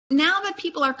Now that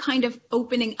people are kind of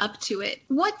opening up to it,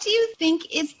 what do you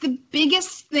think is the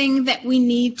biggest thing that we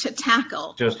need to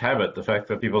tackle? Just habit, the fact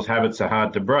that people's habits are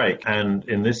hard to break. And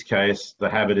in this case, the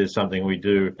habit is something we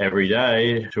do every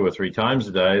day, 2 or 3 times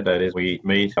a day. That is, we eat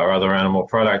meat or other animal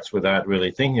products without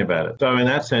really thinking about it. So in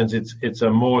that sense, it's a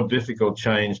more difficult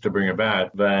change to bring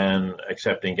about than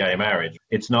accepting gay marriage.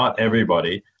 It's not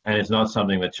everybody. And it's not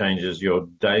something that changes your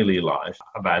daily life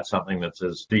about something that's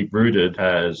as deep-rooted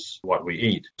as what we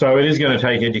eat. So it is going to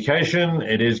take education,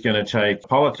 it is going to take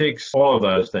politics, all of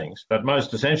those things. But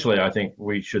most essentially, I think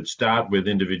we should start with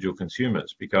individual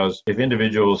consumers, because if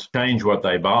individuals change what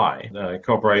they buy,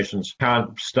 corporations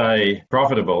can't stay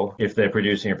profitable if they're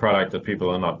producing a product that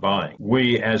people are not buying.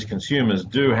 We as consumers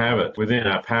do have it within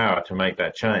our power to make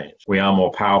that change. We are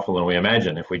more powerful than we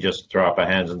imagine. If we just throw up our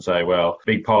hands and say, well,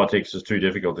 big politics is too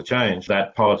difficult to change,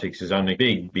 that politics is only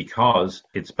big because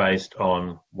it's based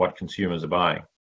on what consumers are buying.